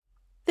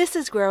This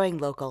is Growing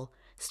Local,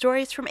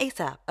 stories from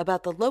ASAP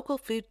about the local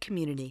food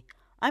community.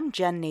 I'm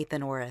Jen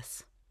Nathan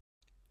Orris.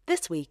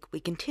 This week, we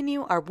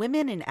continue our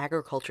Women in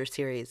Agriculture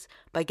series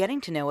by getting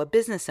to know a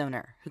business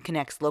owner who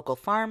connects local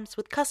farms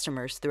with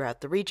customers throughout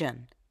the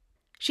region.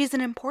 She's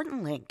an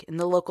important link in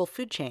the local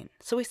food chain,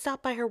 so we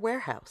stopped by her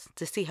warehouse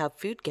to see how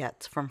food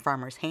gets from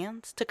farmers'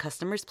 hands to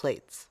customers'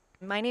 plates.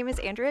 My name is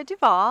Andrea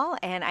Duvall,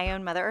 and I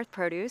own Mother Earth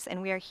Produce,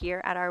 and we are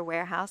here at our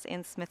warehouse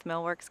in Smith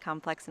Millworks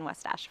Complex in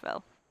West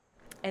Asheville.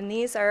 And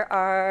these are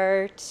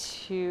our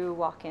 2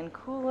 walk-in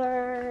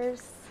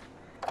coolers.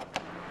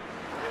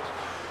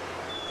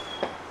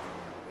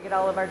 We get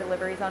all of our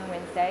deliveries on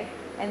Wednesday,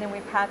 and then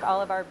we pack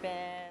all of our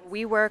bins.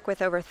 We work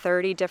with over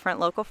 30 different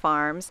local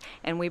farms,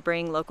 and we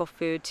bring local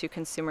food to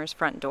consumers'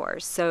 front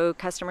doors. So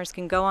customers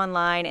can go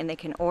online and they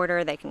can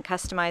order, they can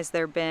customize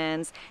their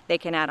bins, they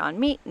can add on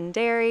meat and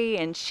dairy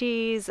and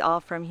cheese, all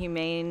from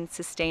humane,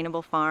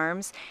 sustainable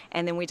farms,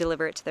 and then we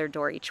deliver it to their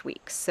door each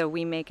week. So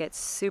we make it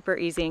super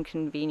easy and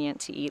convenient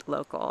to eat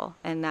local,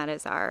 and that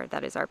is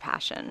our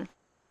passion.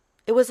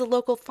 It was a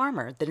local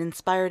farmer that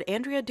inspired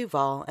Andrea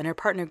Duvall and her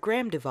partner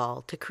Graham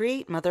Duvall to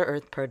create Mother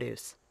Earth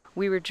Produce.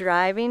 We were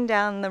driving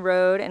down the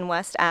road in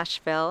West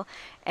Asheville,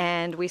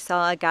 and we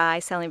saw a guy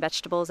selling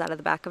vegetables out of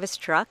the back of his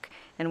truck,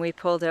 and we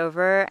pulled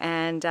over,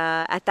 and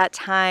at that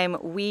time,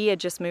 we had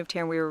just moved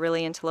here, and we were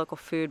really into local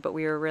food, but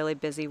we were really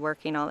busy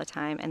working all the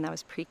time, and that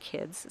was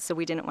pre-kids, so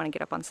we didn't want to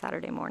get up on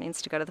Saturday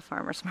mornings to go to the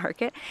farmer's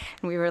market,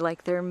 and we were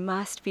like, there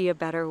must be a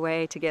better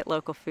way to get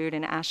local food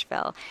in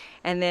Asheville.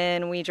 And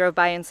then we drove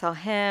by and saw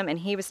him, and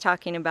he was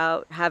talking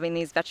about having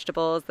these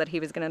vegetables that he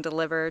was going to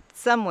deliver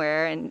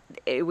somewhere, and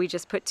we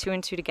just put 2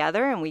 and 2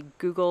 together, and we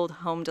Googled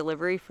home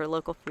delivery for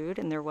local food,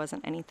 and there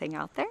wasn't anything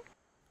out there.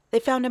 They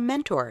found a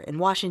mentor in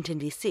Washington,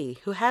 D.C.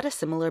 who had a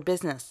similar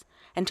business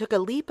and took a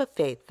leap of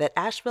faith that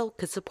Asheville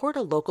could support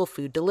a local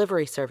food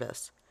delivery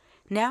service.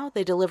 Now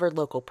they deliver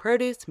local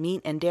produce,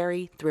 meat, and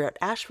dairy throughout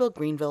Asheville,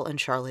 Greenville, and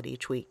Charlotte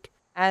each week.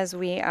 As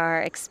we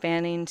are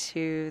expanding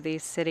to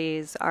these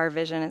cities, our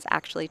vision is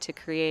actually to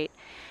create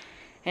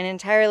an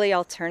entirely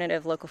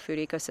alternative local food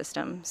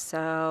ecosystem.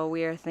 So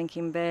we are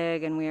thinking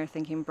big and we are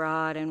thinking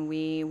broad, and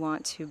we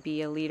want to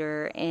be a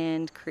leader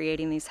in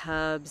creating these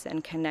hubs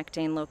and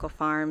connecting local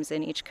farms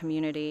in each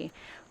community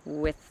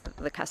with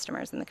the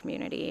customers in the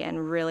community,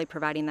 and really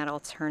providing that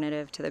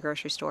alternative to the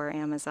grocery store,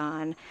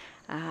 Amazon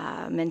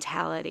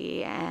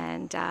mentality,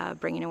 and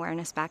bringing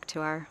awareness back to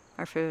our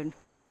food.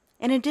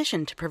 In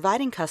addition to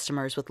providing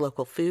customers with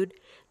local food,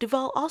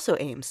 Duvall also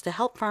aims to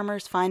help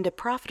farmers find a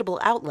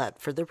profitable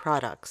outlet for their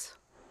products.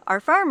 Our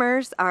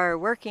farmers are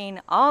working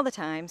all the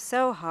time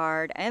so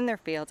hard in their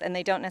fields, and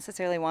they don't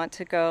necessarily want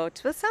to go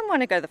to, some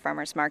want to go to the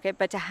farmer's market,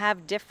 but to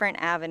have different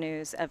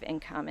avenues of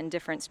income and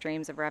different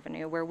streams of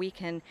revenue where we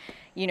can,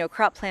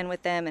 crop plan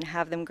with them and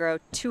have them grow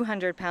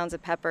 200 pounds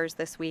of peppers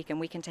this week, and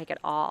we can take it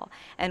all.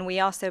 And we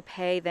also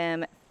pay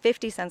them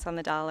 50 cents on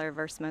the dollar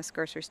versus most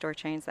grocery store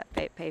chains that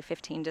pay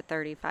 15 to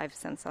 35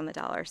 cents on the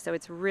dollar. So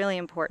it's really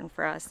important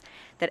for us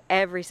that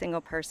every single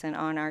person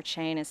on our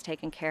chain is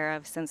taken care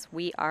of, since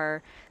we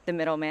are the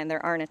middleman.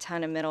 There aren't a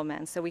ton of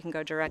middlemen, so we can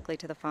go directly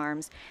to the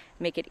farms,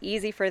 make it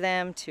easy for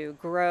them to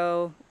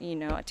grow,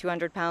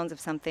 200 pounds of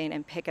something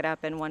and pick it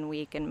up in 1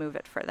 week and move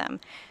it for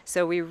them.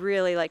 So we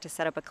really like to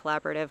set up a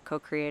collaborative,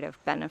 co-creative,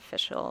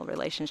 beneficial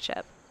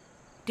relationship.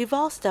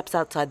 Duvall steps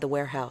outside the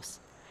warehouse.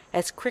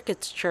 As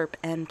crickets chirp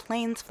and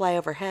planes fly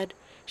overhead,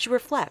 she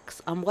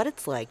reflects on what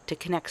it's like to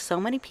connect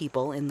so many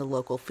people in the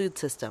local food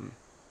system.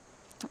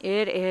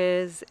 It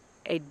is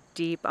a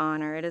deep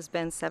honor. It has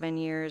been 7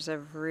 years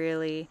of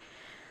really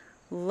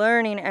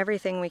learning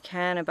everything we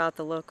can about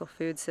the local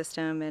food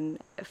system and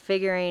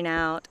figuring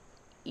out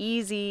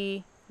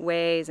easy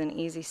ways and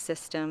easy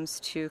systems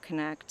to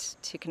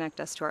connect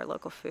us to our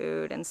local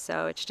food. And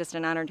so it's just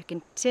an honor to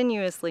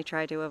continuously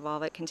try to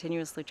evolve it,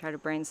 continuously try to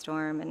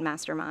brainstorm and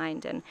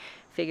mastermind and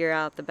figure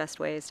out the best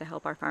ways to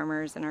help our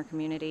farmers and our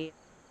community.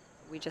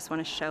 We just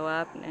want to show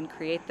up and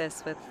create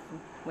this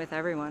with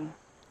everyone.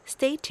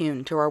 Stay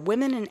tuned to our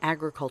Women in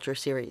Agriculture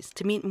series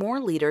to meet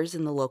more leaders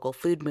in the local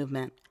food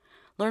movement.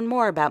 Learn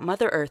more about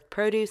Mother Earth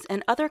Produce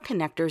and other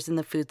connectors in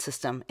the food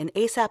system in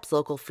ASAP's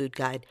local food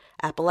guide,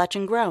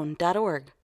 AppalachianGrown.org.